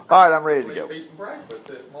All right, I'm ready to go. Eating breakfast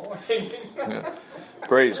this morning. Yeah.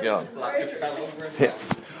 Praise God. Yeah.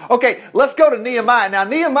 Okay, let's go to Nehemiah. Now,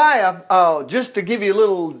 Nehemiah, just to give you a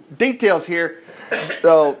little details here,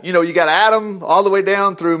 you got Adam all the way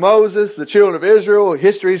down through Moses, the children of Israel.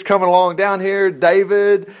 History's coming along down here.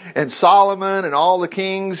 David and Solomon and all the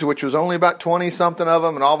kings, which was only about 20-something of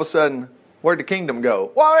them. And all of a sudden, where'd the kingdom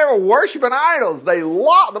go? Well, they were worshiping idols.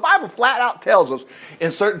 The Bible flat out tells us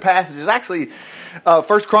in certain passages. Actually,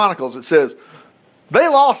 First Chronicles, it says, they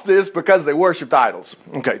lost this because they worshipped idols.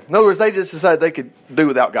 Okay, in other words, they just decided they could do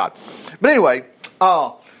without God. But anyway,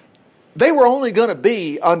 they were only going to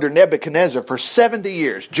be under Nebuchadnezzar for 70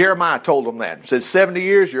 years. Jeremiah told them that. He said, 70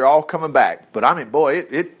 years, you're all coming back. But I mean, boy,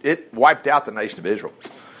 it wiped out the nation of Israel.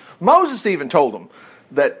 Moses even told them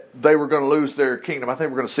that they were going to lose their kingdom. I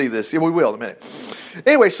think we're going to see this. Yeah, we will in a minute.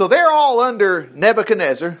 Anyway, so they're all under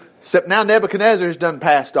Nebuchadnezzar. Except now Nebuchadnezzar's done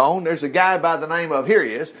passed on. There's a guy by the name of, here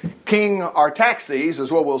he is, King Artaxerxes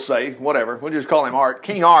is what we'll say. Whatever. We'll just call him Art.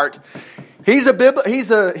 King Art. He's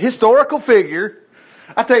a historical figure.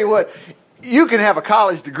 I tell you what, you can have a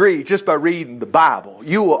college degree just by reading the Bible.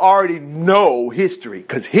 You will already know history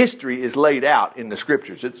because history is laid out in the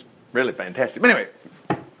scriptures. It's really fantastic. But anyway,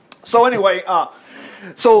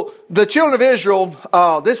 so the children of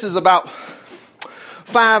Israel, this is about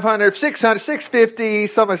 500, 600,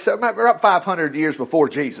 650, about 500 years before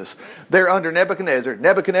Jesus. They're under Nebuchadnezzar.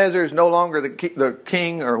 Nebuchadnezzar is no longer the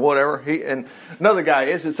king or whatever. And another guy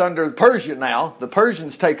is. It's under Persia now. The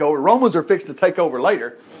Persians take over. Romans are fixed to take over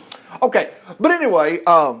later. Okay, but anyway,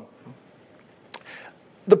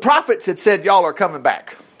 the prophets had said, y'all are coming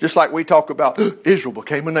back. Just like we talk about Israel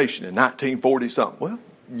became a nation in 1940-something. Well,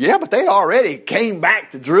 yeah, but they already came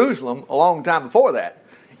back to Jerusalem a long time before that.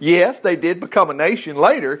 Yes, they did become a nation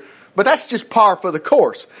later, but that's just par for the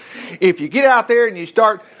course. If you get out there and you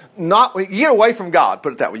you get away from God,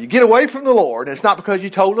 put it that way. You get away from the Lord, and it's not because you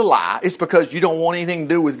told a lie. It's because you don't want anything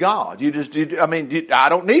to do with God. I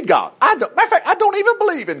don't need God. Matter of fact, I don't even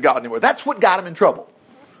believe in God anymore. That's what got them in trouble.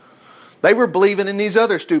 They were believing in these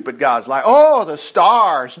other stupid gods like, the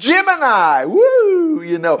stars, Gemini,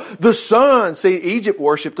 the sun. See, Egypt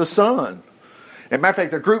worshipped the sun. As a matter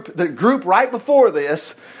of fact, the group right before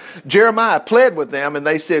this, Jeremiah pled with them, and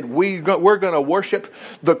they said, we're going to worship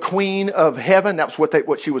the Queen of Heaven. That's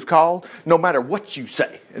what she was called, no matter what you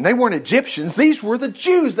say. And they weren't Egyptians. These were the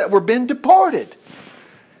Jews that were being deported.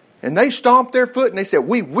 And they stomped their foot, and they said,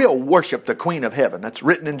 we will worship the Queen of Heaven. That's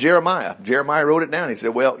written in Jeremiah. Jeremiah wrote it down. He said,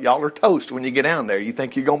 well, y'all are toast when you get down there. You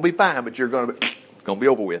think you're going to be fine, but it's going to be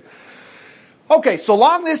over with. Okay, so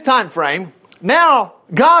along this time frame, now,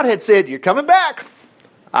 God had said, you're coming back.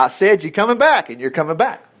 I said, you're coming back, and you're coming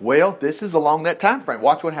back. Well, this is along that time frame.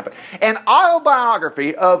 Watch what happened. An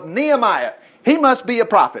autobiography of Nehemiah. He must be a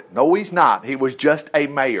prophet. No, he's not. He was just a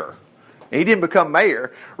mayor. He didn't become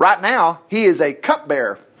mayor. Right now, he is a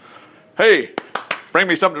cupbearer. Hey, bring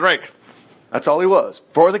me something to drink. That's all he was,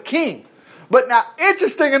 for the king. But now,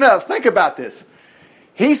 interesting enough, think about this.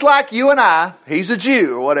 He's like you and I. He's a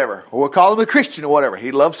Jew or whatever. Or we'll call him a Christian or whatever.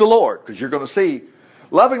 He loves the Lord. Because you're going to see,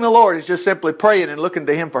 loving the Lord is just simply praying and looking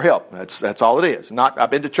to Him for help. That's all it is.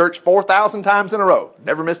 I've been to church 4,000 times in a row.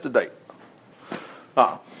 Never missed a date.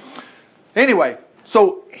 Anyway,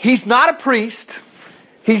 so he's not a priest.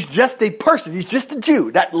 He's just a person. He's just a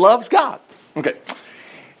Jew that loves God. Okay.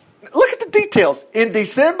 Look at the details. In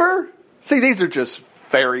December, see, these are just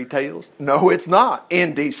fairy tales. No, it's not.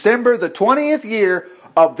 In December, the 20th year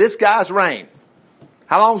of this guy's reign.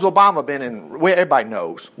 How long has Obama been in? Well, everybody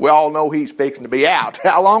knows. We all know he's fixing to be out.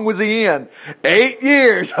 How long was he in? 8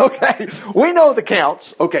 years. Okay. We know the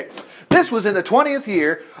counts. Okay. This was in the 20th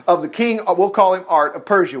year of the king, we'll call him Art of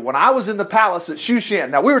Persia, when I was in the palace at Shushan.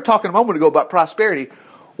 Now, we were talking a moment ago about prosperity.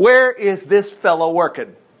 Where is this fellow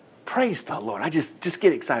working? Praise the Lord. I just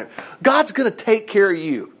get excited. God's going to take care of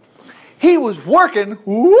you. He was working,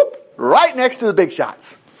 right next to the big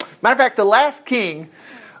shots. Matter of fact, the last king,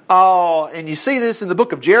 and you see this in the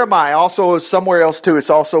book of Jeremiah, also somewhere else too.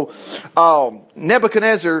 It's also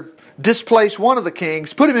Nebuchadnezzar displaced one of the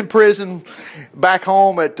kings, put him in prison back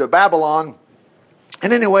home at Babylon.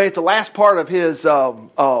 And anyway, at the last part of his,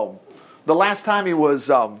 the last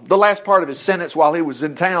part of his sentence while he was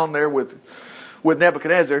in town there with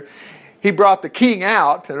Nebuchadnezzar, he brought the king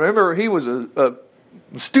out. And remember, he was a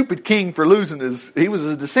stupid king for losing he was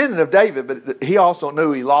a descendant of David, but he also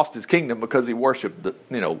knew he lost his kingdom because he worshipped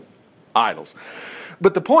idols.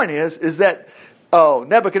 But the point is that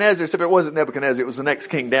Nebuchadnezzar, except it wasn't Nebuchadnezzar, it was the next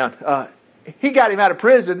king down. He got him out of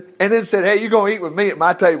prison and then said, hey, you're going to eat with me at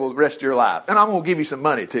my table the rest of your life. And I'm going to give you some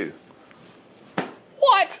money too.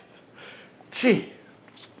 What? Gee.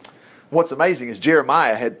 what's amazing is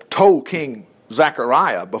Jeremiah had told King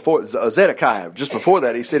Zedekiah, just before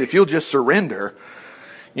that, he said, if you'll just surrender,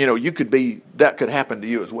 that could happen to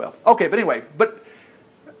you as well. Okay, but anyway,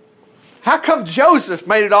 how come Joseph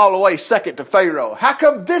made it all the way second to Pharaoh? How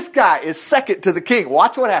come this guy is second to the king?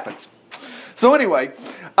 Watch what happens. So anyway,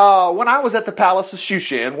 when I was at the palace of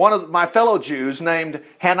Shushan, one of my fellow Jews named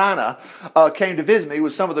Hananiah came to visit me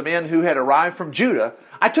with some of the men who had arrived from Judah.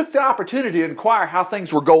 I took the opportunity to inquire how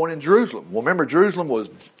things were going in Jerusalem. Well, remember, Jerusalem was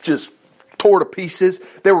just tore to pieces.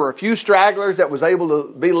 There were a few stragglers that was able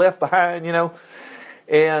to be left behind,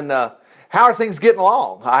 And how are things getting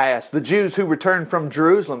along? I asked the Jews who returned from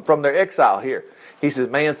Jerusalem from their exile here. He says,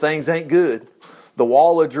 man, things ain't good. The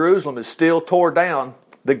wall of Jerusalem is still tore down.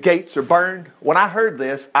 The gates are burned. When I heard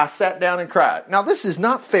this, I sat down and cried. Now, this is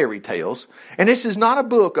not fairy tales, and this is not a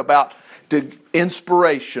book about the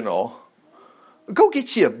inspirational. Go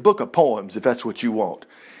get you a book of poems if that's what you want.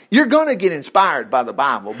 You're going to get inspired by the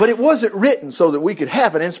Bible, but it wasn't written so that we could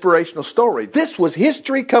have an inspirational story. This was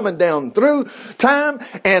history coming down through time,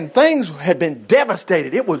 and things had been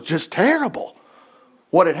devastated. It was just terrible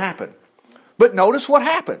what had happened. But notice what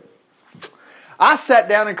happened. I sat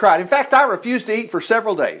down and cried. In fact, I refused to eat for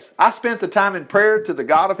several days. I spent the time in prayer to the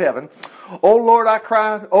God of heaven. Oh Lord, I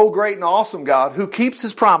cried, oh great and awesome God, who keeps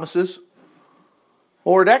his promises.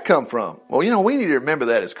 Where'd that come from? Well, we need to remember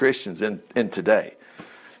that as Christians in today.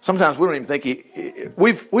 Sometimes we don't even think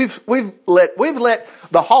we've let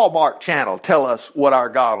the Hallmark Channel tell us what our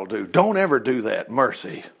God will do. Don't ever do that.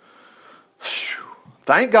 Mercy.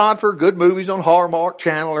 Thank God for good movies on Hallmark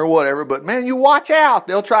Channel or whatever, but man, you watch out.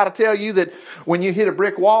 They'll try to tell you that when you hit a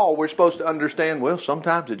brick wall, we're supposed to understand, well,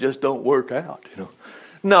 sometimes it just don't work out,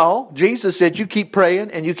 No, Jesus said you keep praying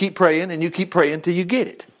and you keep praying and you keep praying till you get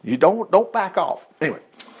it. You don't back off. Anyway.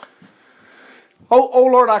 Oh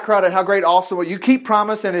Lord, I cried out, how great, awesome. You keep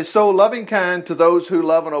promise and is so loving kind to those who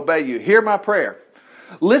love and obey you. Hear my prayer.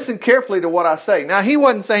 Listen carefully to what I say. Now, he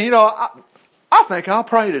wasn't saying, I think I'll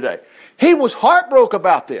pray today. He was heartbroken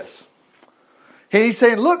about this. And he's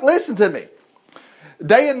saying, look, listen to me.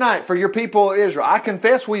 Day and night for your people Israel, I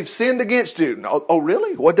confess we've sinned against you. Oh,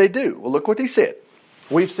 really? What'd they do? Well, look what he said.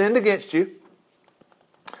 We've sinned against you.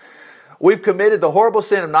 We've committed the horrible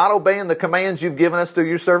sin of not obeying the commands you've given us through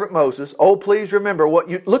your servant Moses. Oh, please remember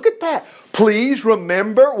look at that. Please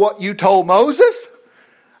remember what you told Moses.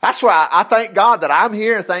 That's why I thank God that I'm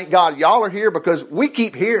here and thank God y'all are here because we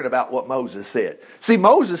keep hearing about what Moses said. See,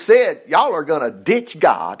 Moses said, y'all are going to ditch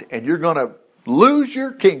God and you're going to lose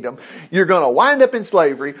your kingdom. You're going to wind up in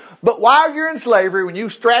slavery. But while you're in slavery, when you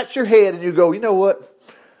scratch your head and you go, you know what?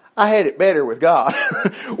 I had it better with God.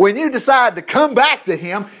 When you decide to come back to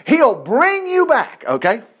him, he'll bring you back.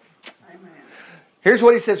 Okay? Amen. Here's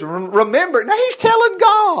what he says. Remember. Now he's telling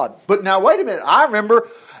God. But now wait a minute. I remember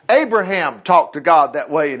Abraham talked to God that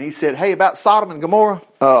way. And he said, hey, about Sodom and Gomorrah,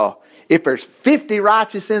 if there's 50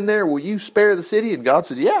 righteous in there, will you spare the city? And God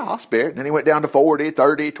said, yeah, I'll spare it. And then he went down to 40,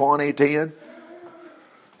 30, 20, 10.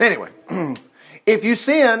 Anyway, if you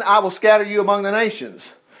sin, I will scatter you among the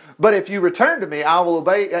nations. But if you return to me, I will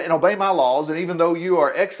obey my laws. And even though you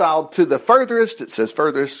are exiled to the furthest, it says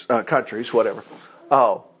furthest countries, whatever.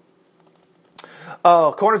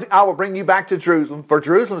 Corners, I will bring you back to Jerusalem. For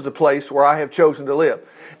Jerusalem is a place where I have chosen to live.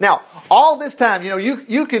 Now, all this time,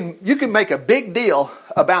 you can make a big deal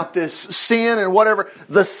about this sin and whatever.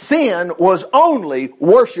 The sin was only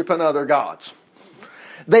worshiping other gods.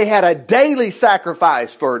 They had a daily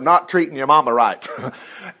sacrifice for not treating your mama right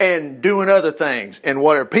and doing other things and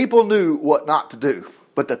whatever. People knew what not to do.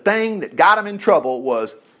 But the thing that got them in trouble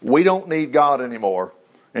was we don't need God anymore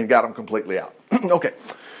and got them completely out. Okay.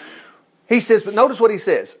 He says, but notice what he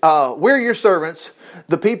says. We're your servants,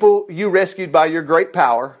 the people you rescued by your great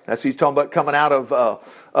power. That's he's talking about coming out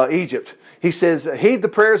of Egypt. He says, heed the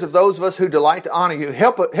prayers of those of us who delight to honor you.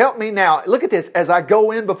 Help me now. Look at this. As I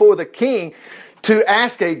go in before the king to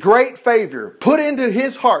ask a great favor, put into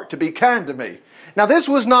his heart to be kind to me. Now, this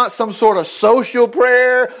was not some sort of social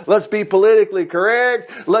prayer. Let's be politically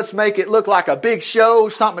correct. Let's make it look like a big show,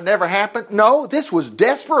 something never happened. No, this was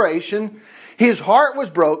desperation. His heart was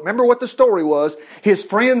broke. Remember what the story was. His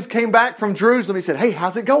friends came back from Jerusalem. He said, hey,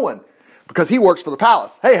 how's it going? Because he works for the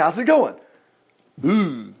palace. Hey, how's it going?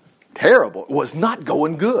 Ooh, terrible. It was not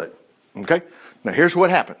going good. Okay, now here's what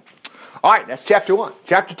happened. All right, that's chapter 1.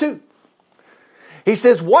 Chapter 2. He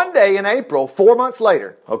says, one day in April, 4 months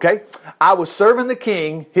later, okay, I was serving the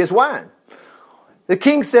king his wine. The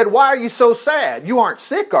king said, why are you so sad? You aren't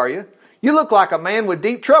sick, are you? You look like a man with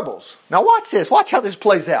deep troubles. Now watch this. Watch how this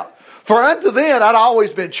plays out. For unto then, I'd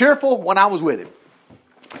always been cheerful when I was with him.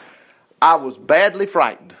 I was badly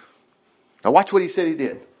frightened. Now watch what he said he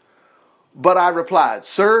did. But I replied,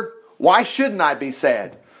 Sir, why shouldn't I be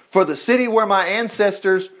sad? For the city where my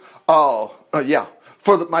ancestors, for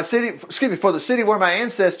the city where my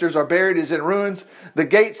ancestors are buried is in ruins. The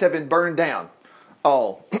gates have been burned down.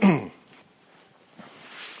 Oh.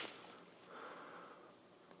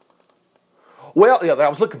 Well, yeah, I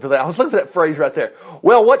was looking for that. I was looking for that phrase right there.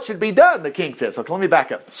 Well, what should be done? The king says. Okay, let me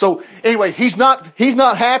back up. So anyway, he's not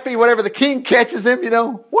happy. Whatever the king catches him, what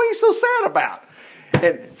are you so sad about?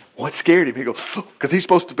 And what scared him? He goes, because he's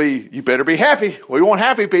supposed to be. You better be happy. We want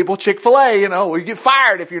happy people. Chick-fil-A, we get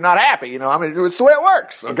fired if you're not happy. It's the way it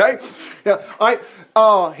works. Okay. Yeah. All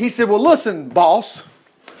right. He said, well, listen, boss.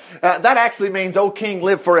 That actually means, oh, king,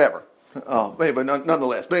 live forever. Oh, anyway,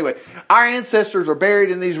 nonetheless. But anyway, our ancestors are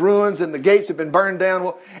buried in these ruins and the gates have been burned down.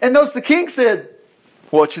 Well, and notice the king said,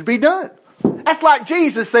 what should be done? That's like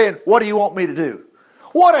Jesus saying, what do you want me to do?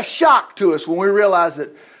 What a shock to us when we realize that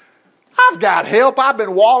I've got help. I've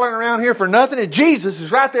been walling around here for nothing, and Jesus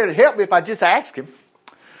is right there to help me if I just ask him.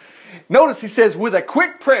 Notice he says, with a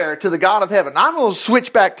quick prayer to the God of heaven. I'm going to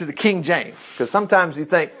switch back to the King James, because sometimes you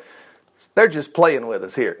think they're just playing with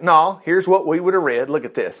us here. No, here's what we would have read. Look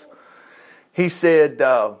at this. He said,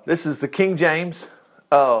 this is the King James.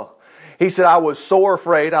 He said, I was sore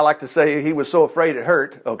afraid. I like to say he was so afraid it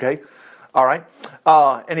hurt. Okay. All right.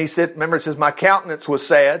 And he said, remember it says, my countenance was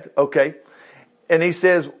sad. Okay. And he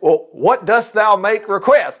says, well, what dost thou make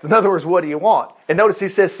request? In other words, what do you want? And notice he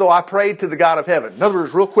says, so I prayed to the God of heaven. In other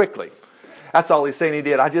words, real quickly. That's all he's saying he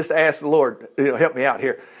did. I just asked the Lord, help me out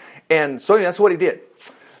here. And so that's what he did.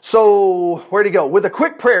 So, where'd he go? With a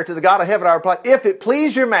quick prayer to the God of heaven, I replied, if it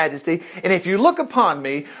please your majesty, and if you look upon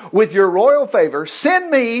me with your royal favor, send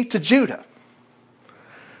me to Judah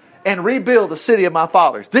and rebuild the city of my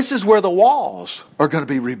fathers. This is where the walls are going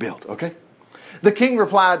to be rebuilt, okay? The king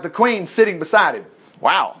replied, the queen sitting beside him.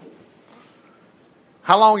 Wow.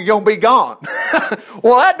 How long are you going to be gone?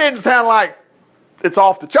 Well, that didn't sound like it's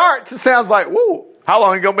off the charts. It sounds like, whoa, how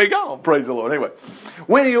long are you going to be gone? Praise the Lord. Anyway.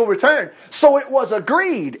 When you'll return. So it was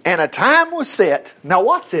agreed, and a time was set. Now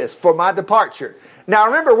what's this? For my departure. Now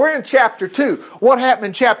remember, we're in chapter 2. What happened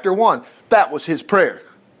in chapter 1? That was his prayer.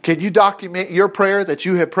 Can you document your prayer that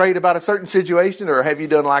you have prayed about a certain situation, or have you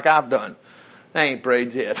done like I've done? I ain't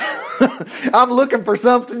prayed yet. I'm looking for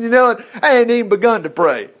something, and I ain't even begun to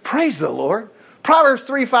pray. Praise the Lord. Proverbs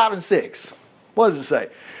 3, 5, and 6. What does it say?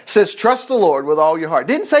 It says, trust the Lord with all your heart.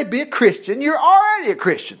 It didn't say be a Christian. You're already a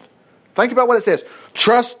Christian. Think about what it says.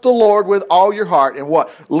 Trust the Lord with all your heart and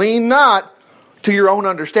what? Lean not to your own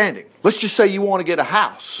understanding. Let's just say you want to get a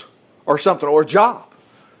house or something or a job.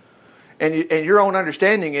 And your own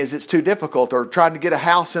understanding is it's too difficult, or trying to get a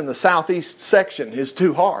house in the southeast section is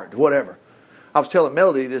too hard, whatever. I was telling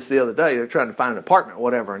Melody this the other day. They're trying to find an apartment,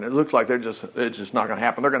 whatever, and it looks like it's just not going to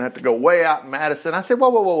happen. They're going to have to go way out in Madison. I said,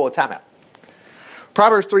 whoa, time out.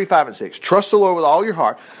 Proverbs 3, 5, and 6. Trust the Lord with all your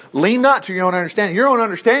heart. Lean not to your own understanding. Your own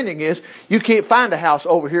understanding is you can't find a house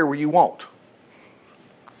over here where you want.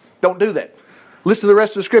 Don't do that. Listen to the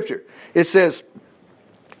rest of the scripture. It says,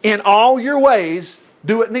 in all your ways,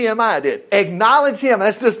 do what Nehemiah did. Acknowledge him. And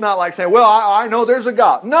that's just not like saying, well, I know there's a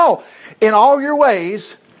God. No. In all your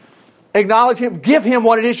ways, acknowledge him. Give him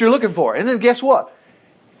what it is you're looking for. And then guess what?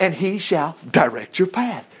 And he shall direct your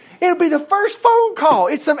path. It'll be the first phone call.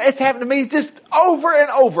 It's happened to me just over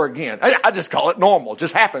and over again. I just call it normal. It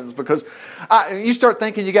just happens because you start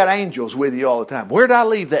thinking you got angels with you all the time. Where did I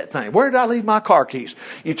leave that thing? Where did I leave my car keys?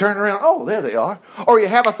 You turn around, oh, there they are. Or you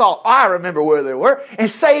have a thought, I remember where they were.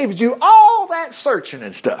 And saved you all that searching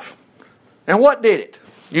and stuff. And what did it?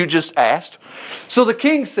 You just asked. So the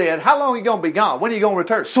king said, how long are you going to be gone? When are you going to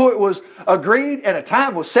return? So it was agreed, and a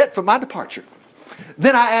time was set for my departure.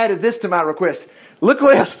 Then I added this to my request. Look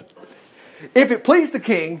what else. If it please the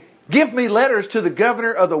king, give me letters to the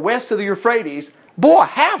governor of the west of the Euphrates. Boy,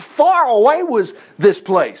 how far away was this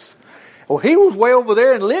place? Well, he was way over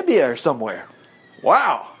there in Libya or somewhere.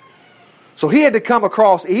 Wow. So he had to come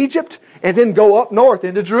across Egypt and then go up north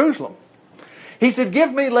into Jerusalem. He said,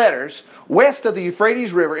 give me letters west of the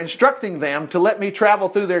Euphrates River, instructing them to let me travel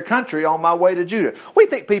through their country on my way to Judah. We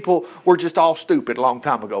think people were just all stupid a long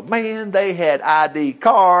time ago. Man, they had ID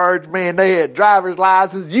cards. Man, they had driver's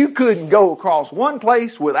licenses. You couldn't go across one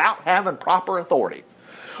place without having proper authority.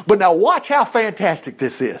 But now watch how fantastic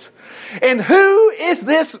this is. And who is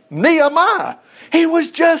this Nehemiah? He was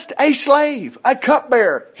just a slave, a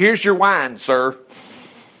cupbearer. Here's your wine, sir.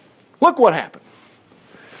 Look what happened.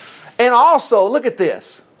 And also, look at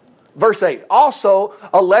this. Verse 8, also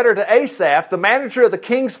a letter to Asaph, the manager of the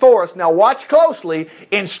king's forest. Now watch closely,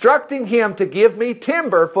 instructing him to give me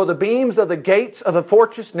timber for the beams of the gates of the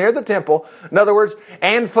fortress near the temple. In other words,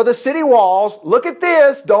 and for the city walls. Look at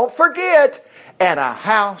this, don't forget, and a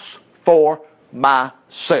house for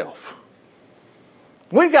myself.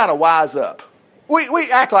 We got to wise up.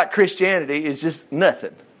 We act like Christianity is just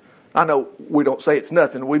nothing. I know we don't say it's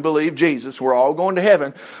nothing. We believe Jesus. We're all going to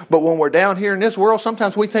heaven. But when we're down here in this world,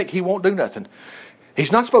 sometimes we think he won't do nothing.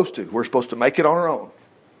 He's not supposed to. We're supposed to make it on our own.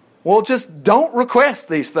 Well, just don't request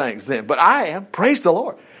these things then. But I am. Praise the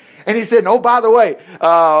Lord. And he said, oh, by the way,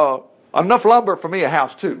 enough lumber for me a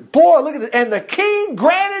house too. Boy, look at this. And the king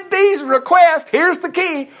granted these requests. Here's the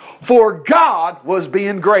key. For God was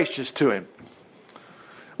being gracious to him.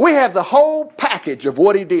 We have the whole package of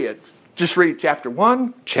what he did. Just read chapter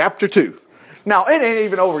 1, chapter 2. Now, it ain't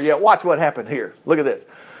even over yet. Watch what happened here. Look at this.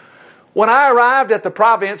 When I arrived at the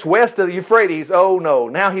province west of the Euphrates, oh no,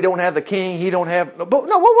 now he don't have the king, he don't have... No,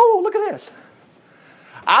 whoa, look at this.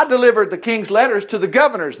 I delivered the king's letters to the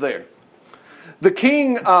governors there. The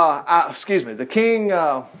king, I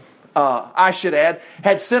should add,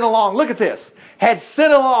 had sent along, look at this, had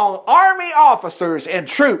sent along army officers and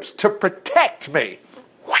troops to protect me.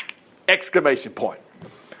 Whack! Exclamation point.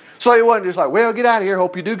 So he wasn't just like, well, get out of here,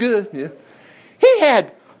 hope you do good. Yeah. He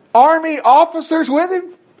had army officers with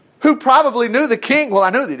him who probably knew the king. Well,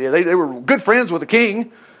 I knew they did. They were good friends with the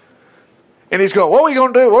king. And he's going, what are we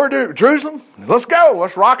going to do? What are we going to do? Jerusalem? Let's go.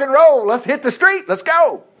 Let's rock and roll. Let's hit the street. Let's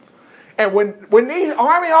go. And when these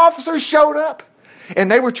army officers showed up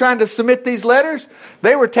and they were trying to submit these letters,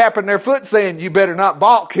 they were tapping their foot saying, you better not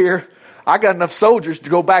balk here. I got enough soldiers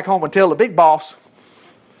to go back home and tell the big boss,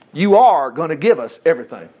 you are going to give us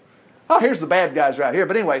everything. Oh, here's the bad guys right here.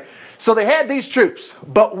 But anyway, so they had these troops.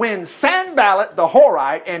 But when Sanballat the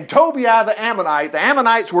Horite and Tobiah the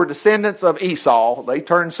Ammonites were descendants of Esau. They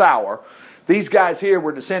turned sour. These guys here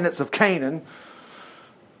were descendants of Canaan.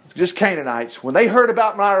 Just Canaanites. When they heard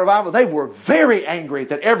about my revival, they were very angry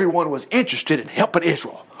that everyone was interested in helping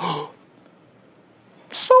Israel.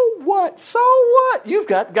 So what? So what? You've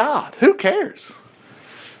got God. Who cares?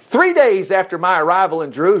 3 days after my arrival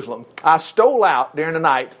in Jerusalem, I stole out during the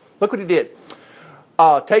night. Look what he did.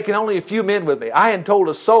 Taking only a few men with me. I hadn't told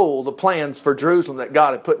a soul the plans for Jerusalem that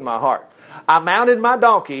God had put in my heart. I mounted my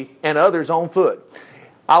donkey and others on foot.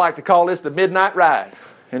 I like to call this the midnight ride.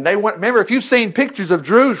 And they went, remember, if you've seen pictures of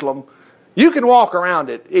Jerusalem, you can walk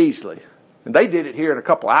around it easily. And they did it here in a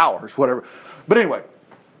couple hours, whatever. But anyway,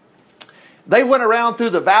 they went around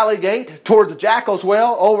through the valley gate, toward the Jackal's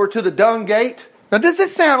Well, over to the Dung Gate. Now, does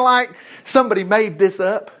this sound like somebody made this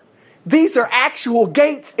up? These are actual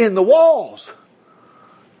gates in the walls.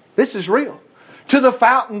 This is real. To the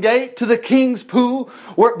Fountain Gate, to the King's Pool,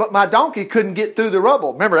 but my donkey couldn't get through the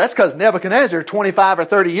rubble. Remember, that's because Nebuchadnezzar 25 or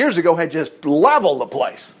 30 years ago had just leveled the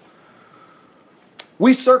place.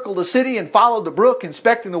 We circled the city and followed the brook,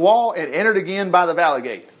 inspecting the wall, and entered again by the valley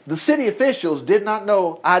gate. The city officials did not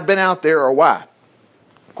know I'd been out there or why.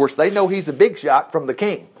 Of course, they know he's a big shot from the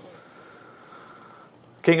king.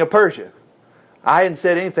 King of Persia. I hadn't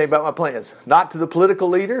said anything about my plans. Not to the political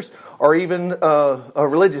leaders or even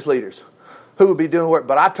religious leaders who would be doing work.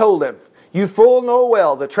 But I told them, you full know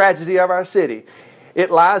well the tragedy of our city. It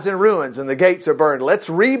lies in ruins and the gates are burned. Let's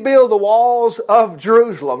rebuild the walls of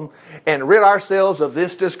Jerusalem and rid ourselves of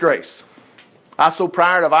this disgrace. I was so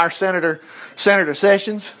proud of our Senator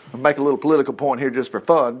Sessions. I'll make a little political point here just for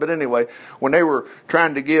fun. But anyway, when they were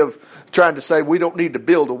trying to say we don't need to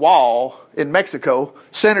build a wall in Mexico,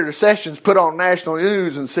 Senator Sessions put on national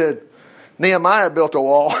news and said, Nehemiah built a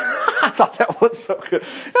wall. I thought that was so good.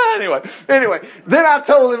 Anyway, then I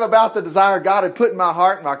told him about the desire God had put in my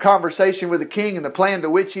heart and my conversation with the king and the plan to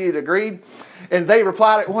which he had agreed. And they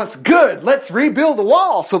replied at once, good, let's rebuild the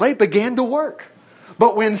wall. So they began to work.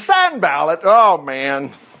 But when Sanballat, oh man,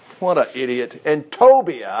 what an idiot, and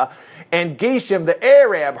Tobiah and Geshem the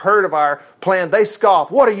Arab heard of our plan, they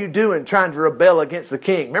scoffed. What are you doing trying to rebel against the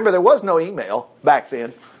king? Remember, there was no email back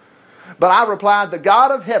then. But I replied, the God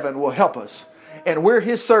of heaven will help us. And we're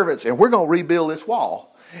his servants, and we're going to rebuild this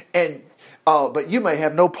wall. And but you may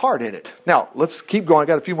have no part in it. Now, let's keep going. I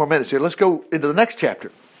got a few more minutes here. Let's go into the next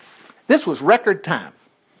chapter. This was record time.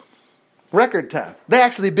 Record time. They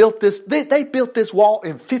actually built this. They built this wall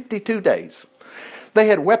in 52 days. They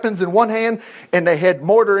had weapons in one hand and they had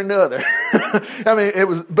mortar in the other. I mean,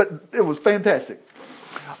 it was fantastic.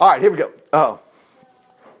 All right, here we go.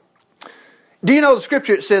 Do you know the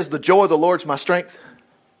scripture? It says, "The joy of the Lord is my strength."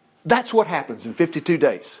 That's what happens in 52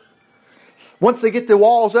 days. Once they get the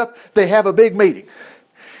walls up, they have a big meeting,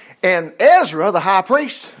 and Ezra, the high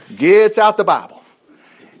priest, gets out the Bible.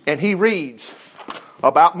 and he reads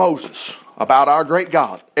about Moses, about our great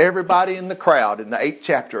God. Everybody in the crowd in the 8th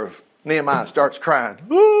chapter of Nehemiah starts crying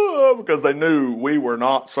because they knew we were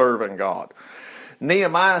not serving God.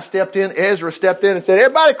 Nehemiah stepped in, Ezra stepped in and said,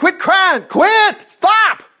 everybody quit crying, quit,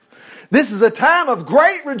 stop. This is a time of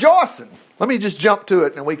great rejoicing. Let me just jump to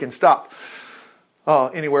it and we can stop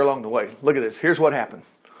anywhere along the way. Look at this. Here's what happened.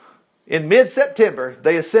 In mid-September,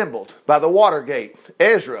 they assembled by the water gate,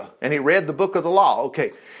 Ezra, and he read the book of the law.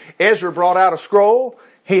 Okay, Ezra brought out a scroll.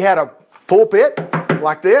 He had a pulpit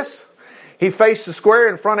like this. He faced the square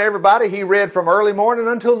in front of everybody. He read from early morning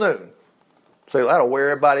until noon. So that'll wear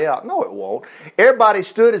everybody out. No, it won't. Everybody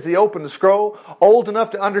stood as he opened the scroll, old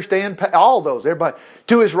enough to understand all those. Everybody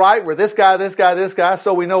to his right were this guy, this guy, this guy.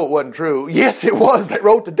 So we know it wasn't true. Yes, it was. They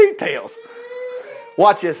wrote the details.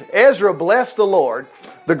 Watch this. Ezra blessed the Lord,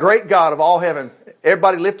 the great God of all heaven.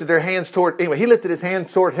 Everybody lifted their hands toward, anyway, he lifted his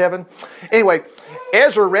hands toward heaven. Anyway,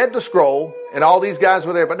 Ezra read the scroll, and all these guys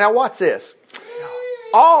were there. But now watch this.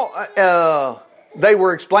 They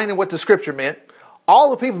were explaining what the scripture meant.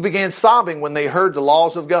 All the people began sobbing when they heard the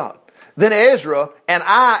laws of God. Then Ezra and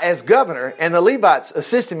I, as governor, and the Levites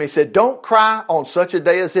assisted me, said, don't cry on such a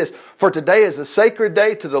day as this, for today is a sacred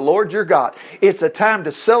day to the Lord your God. It's a time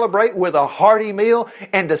to celebrate with a hearty meal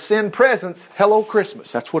and to send presents. Hello,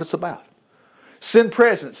 Christmas. That's what it's about. Send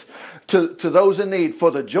presents to those in need,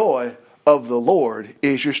 for the joy of the Lord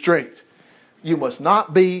is your strength. You must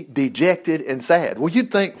not be dejected and sad. Well,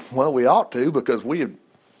 you'd think, well, we ought to because we had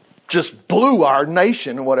just blew our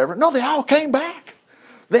nation and whatever. No, they all came back.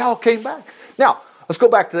 They all came back. Now, let's go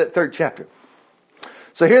back to that 3rd chapter.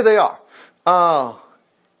 So here they are. All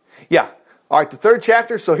right, the 3rd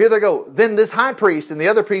chapter. So here they go. Then this high priest and the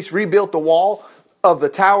other priests rebuilt the wall of the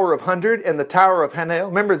Tower of 100 and the Tower of Hanel.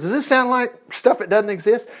 Remember, does this sound like stuff that doesn't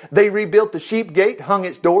exist? They rebuilt the sheep gate, hung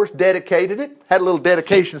its doors, dedicated it, had a little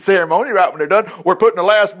dedication ceremony right when they're done. We're putting the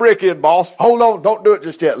last brick in, boss. Hold on, don't do it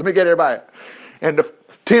just yet. Let me get everybody. And the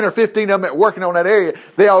 10 or 15 of them that working on that area,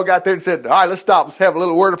 they all got there and said, all right, let's stop. Let's have a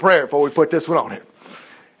little word of prayer before we put this one on here.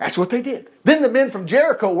 That's what they did. Then the men from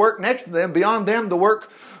Jericho worked next to them. Beyond them, the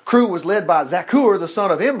work crew was led by Zakur, the son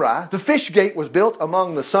of Imri. The fish gate was built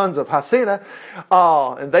among the sons of Hasena.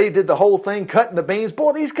 And they did the whole thing, cutting the beams.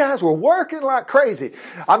 Boy, these guys were working like crazy.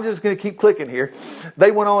 I'm just going to keep clicking here. They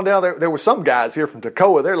went on down there. There were some guys here from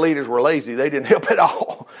Tekoa. Their leaders were lazy. They didn't help at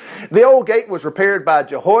all. The old gate was repaired by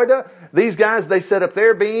Jehoiada. These guys, they set up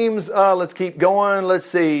their beams. Let's keep going. Let's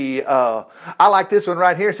see. I like this one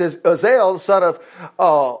right here. It says, Azel, the son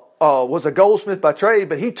of was a goldsmith by trade,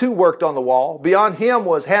 but he too worked on the wall. Beyond him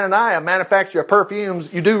was Hananiah, a manufacturer of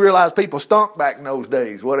perfumes. You do realize people stunk back in those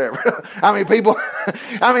days, whatever. People,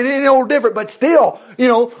 it ain't no different, but still,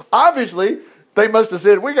 obviously they must have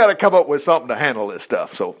said, we got to come up with something to handle this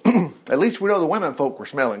stuff. So at least we know the women folk were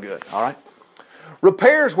smelling good, all right?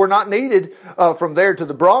 Repairs were not needed from there to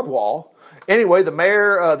the broad wall. Anyway, the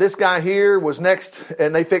mayor, this guy here was next,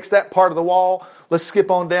 and they fixed that part of the wall. Let's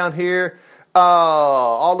skip on down here.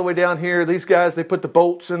 All the way down here, these guys, they put the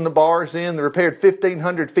bolts and the bars in. They repaired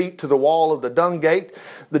 1,500 feet to the wall of the dung gate.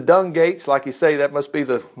 The dung gates, like you say, that must be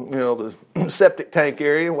the septic tank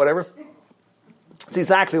area, whatever. It's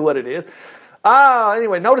exactly what it is.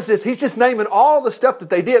 Anyway, notice this. He's just naming all the stuff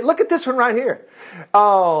that they did. Look at this one right here.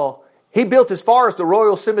 He built as far as the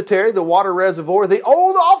Royal Cemetery, the Water Reservoir, the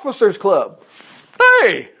Old Officers Club.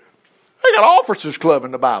 Hey, they got Officers Club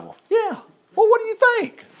in the Bible. Yeah. Well, what do you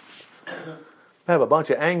think? Have a bunch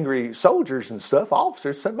of angry soldiers and stuff,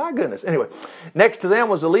 officers. My goodness. Anyway, next to them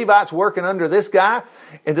was the Levites working under this guy,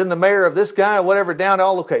 and then the mayor of this guy, whatever, down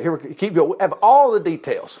all. Okay, here we keep going. We have all the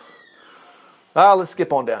details. Let's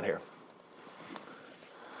skip on down here.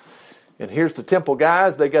 And here's the temple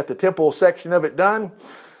guys. They got the temple section of it done.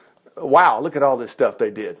 Wow, look at all this stuff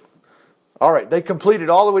they did. All right, they completed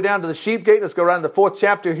all the way down to the sheep gate. Let's go around to the 4th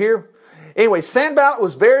chapter here. Anyway, Sanballat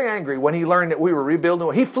was very angry when he learned that we were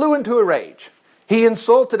rebuilding. He flew into a rage. He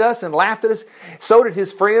insulted us and laughed at us. So did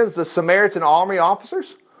his friends, the Samaritan army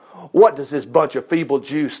officers. What does this bunch of feeble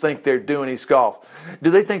Jews think they're doing? He scoffed. Do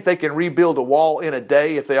they think they can rebuild a wall in a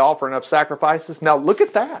day if they offer enough sacrifices? Now look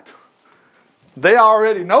at that. They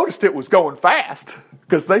already noticed it was going fast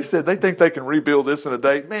because they said they think they can rebuild this in a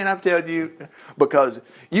day. Man, I'm telling you, because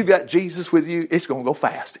you got Jesus with you, it's going to go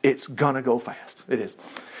fast. It's going to go fast. It is.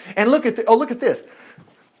 And look at this.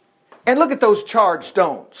 And look at those charred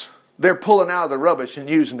stones. They're pulling out of the rubbish and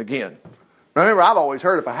using again. Remember, I've always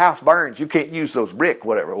heard if a house burns, you can't use those brick,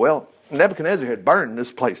 whatever. Well, Nebuchadnezzar had burned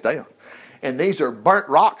this place down. And these are burnt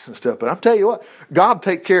rocks and stuff. But I'm telling you what, God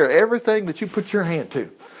take care of everything that you put your hand to.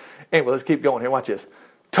 Anyway, let's keep going here. Watch this.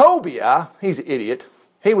 Tobiah, he's an idiot.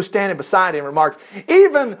 He was standing beside him and remarked,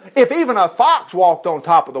 if even a fox walked on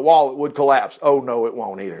top of the wall, it would collapse. Oh, no, it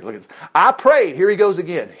won't either. Look at this. I prayed, here he goes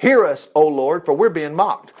again, hear us, O Lord, for we're being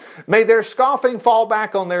mocked. May their scoffing fall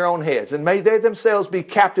back on their own heads, and may they themselves be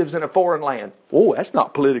captives in a foreign land. Oh, that's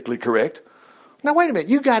not politically correct. Now, wait a minute.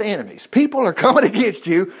 You've got enemies. People are coming against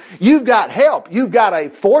you. You've got help. You've got a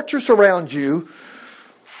fortress around you.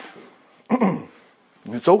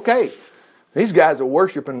 It's okay. These guys are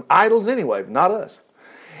worshiping idols anyway, not us.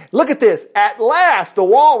 Look at this. At last, the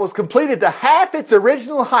wall was completed to half its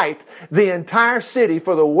original height. The entire city,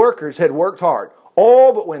 for the workers had worked hard.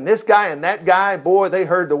 Oh, but when this guy and that guy, boy, they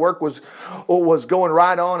heard the work was going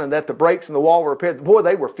right on and that the breaks in the wall were repaired. Boy,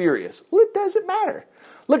 they were furious. Well, it doesn't matter.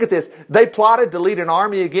 Look at this. They plotted to lead an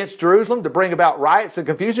army against Jerusalem to bring about riots and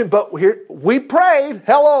confusion. But here we prayed.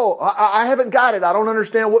 Hello, I haven't got it. I don't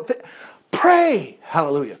understand what. Pray.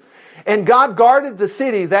 Hallelujah. And God guarded the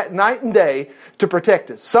city that night and day to protect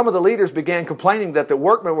us. Some of the leaders began complaining that the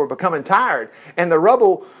workmen were becoming tired. And the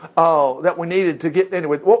rubble that we needed to get into.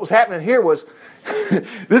 What was happening here was,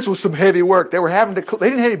 this was some heavy work. They didn't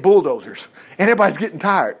have any bulldozers. And everybody's getting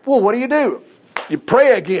tired. Well, what do? You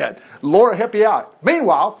pray again. Lord, help you out.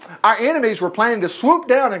 Meanwhile, our enemies were planning to swoop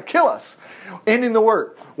down and kill us, ending the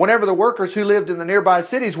work. Whenever the workers who lived in the nearby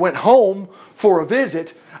cities went home for a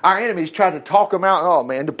visit, our enemies tried to talk them out. Oh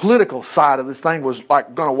man, the political side of this thing was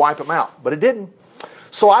like going to wipe them out, but it didn't.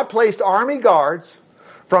 So I placed army guards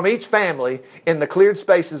from each family in the cleared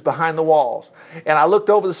spaces behind the walls. And I looked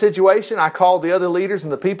over the situation. I called the other leaders,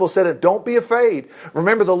 and the people said, don't be afraid.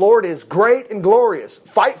 Remember, the Lord is great and glorious.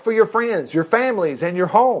 Fight for your friends, your families, and your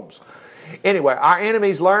homes. Anyway, our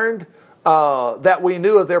enemies learned that we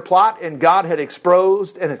knew of their plot, and God had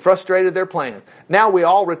exposed and had frustrated their plan. Now we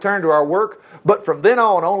all returned to our work, but from then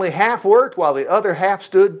on, only half worked while the other half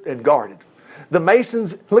stood and guarded. The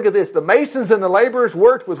masons, look at this, the masons and the laborers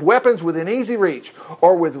worked with weapons within easy reach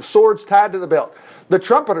or with swords tied to the belt. The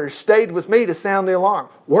trumpeters stayed with me to sound the alarm.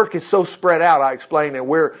 Work is so spread out, I explained, and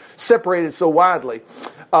we're separated so widely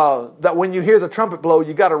that when you hear the trumpet blow,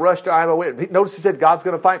 you got to rush to Iowa. Notice he said God's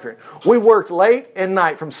going to fight for you. We worked late and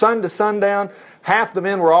night from sun to sundown. Half the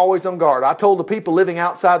men were always on guard. I told the people living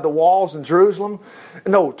outside the walls in Jerusalem,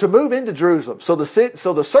 to move into Jerusalem so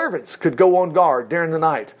the servants could go on guard during the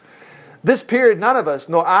night. This period, none of us,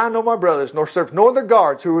 nor I, nor my brothers, nor servants, nor the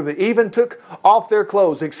guards who even took off their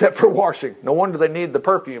clothes except for washing. No wonder they needed the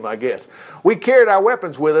perfume, I guess. We carried our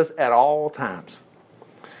weapons with us at all times.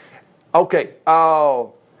 Okay,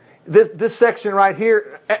 this section right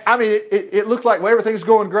here, I mean, it looks like everything's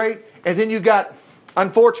going great, and then you got,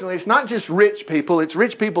 unfortunately, it's not just rich people, it's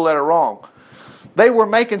rich people that are wrong. They were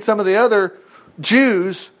making some of the other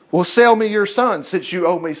Jews, well, sell me your son since you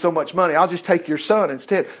owe me so much money. I'll just take your son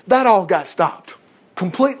instead. That all got stopped.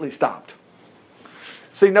 Completely stopped.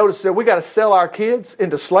 See, notice that we got to sell our kids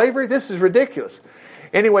into slavery. This is ridiculous.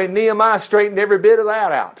 Anyway, Nehemiah straightened every bit of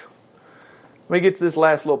that out. Let me get to this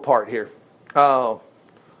last little part here.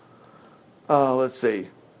 Let's see.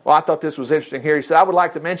 Well, I thought this was interesting here. He said, I would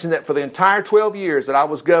like to mention that for the entire 12 years that I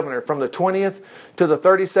was governor, from the 20th to the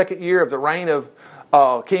 32nd year of the reign of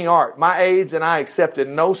King Art, my aides and I accepted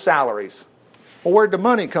no salaries. Well, where'd the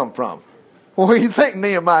money come from? Well, where do you think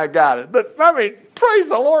Nehemiah got it? But, I mean, praise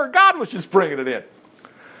the Lord, God was just bringing it in.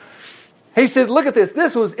 He said, look at this.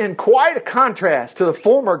 This was in quite a contrast to the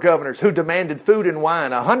former governors who demanded food and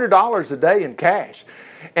wine, $100 a day in cash,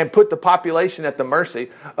 and put the population at the mercy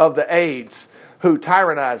of the aides who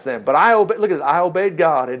tyrannized them. But I obeyed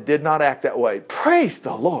God and did not act that way. Praise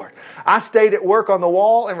the Lord. I stayed at work on the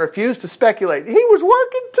wall and refused to speculate. He was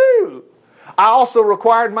working too. I also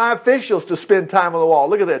required my officials to spend time on the wall.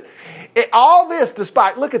 Look at this. All this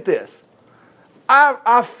despite, look at this.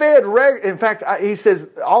 I fed, in fact, he says,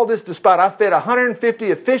 all this despite, I fed 150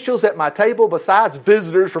 officials at my table besides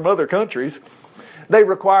visitors from other countries. They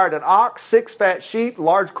required an ox, 6 fat sheep,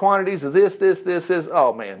 large quantities of this.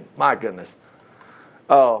 Oh man, my goodness.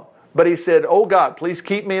 But he said, oh God, please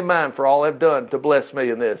keep me in mind for all I've done to bless me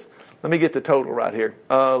in this. Let me get the total right here.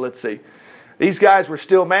 Let's see. These guys were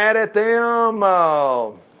still mad at them.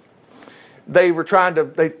 They tried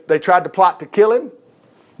to plot to kill him,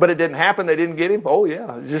 but it didn't happen. They didn't get him. Oh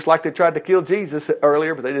yeah, just like they tried to kill Jesus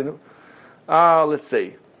earlier, but they didn't. Let's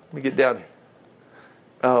see. Let me get down here.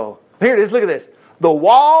 Oh, here it is. Look at this. The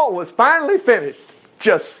wall was finally finished.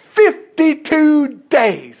 Just 52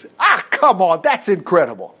 days. Come on, that's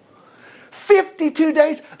incredible. 52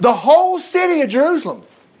 days, the whole city of Jerusalem.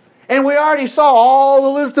 And we already saw all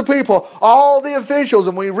the list of people, all the officials,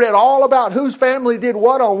 and we read all about whose family did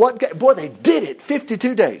what on what day. Boy, they did it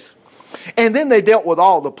 52 days. And then they dealt with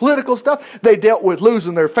all the political stuff. They dealt with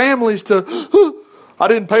losing their families to, I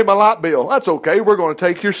didn't pay my light bill. That's okay. We're going to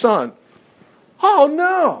take your son. Oh,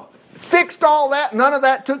 no. Fixed all that. None of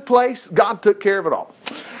that took place. God took care of it all.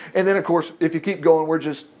 And then, of course, if you keep going, we're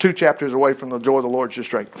just 2 chapters away from the joy of the Lord's your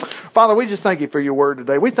strength. Father, we just thank you for your word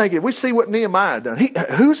today. We thank you. We see what Nehemiah done.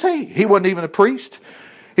 Who's he? He wasn't even a priest.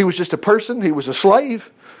 He was just a person. He was a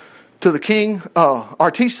slave to the king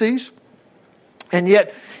Artaxerxes. And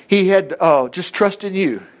yet, he had just trusted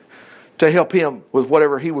you to help him with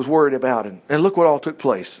whatever he was worried about. And look what all took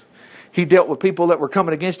place. He dealt with people that were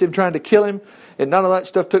coming against him, trying to kill him, and none of that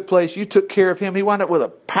stuff took place. You took care of him. He wound up with a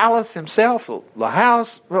palace himself, the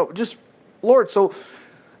house. Well, just, Lord, so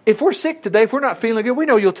if we're sick today, if we're not feeling good, we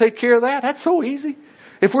know you'll take care of that. That's so easy.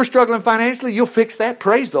 If we're struggling financially, you'll fix that.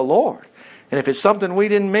 Praise the Lord. And if it's something we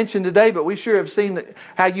didn't mention today, but we sure have seen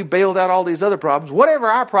how you bailed out all these other problems, whatever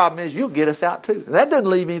our problem is, you'll get us out too. And that doesn't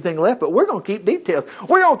leave anything left, but we're going to keep details.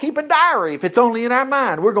 We're going to keep a diary if it's only in our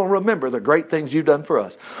mind. We're going to remember the great things you've done for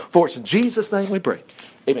us. For it's in Jesus' name we pray.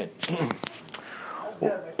 Amen.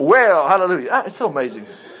 Well, hallelujah. It's so amazing.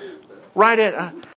 Right at...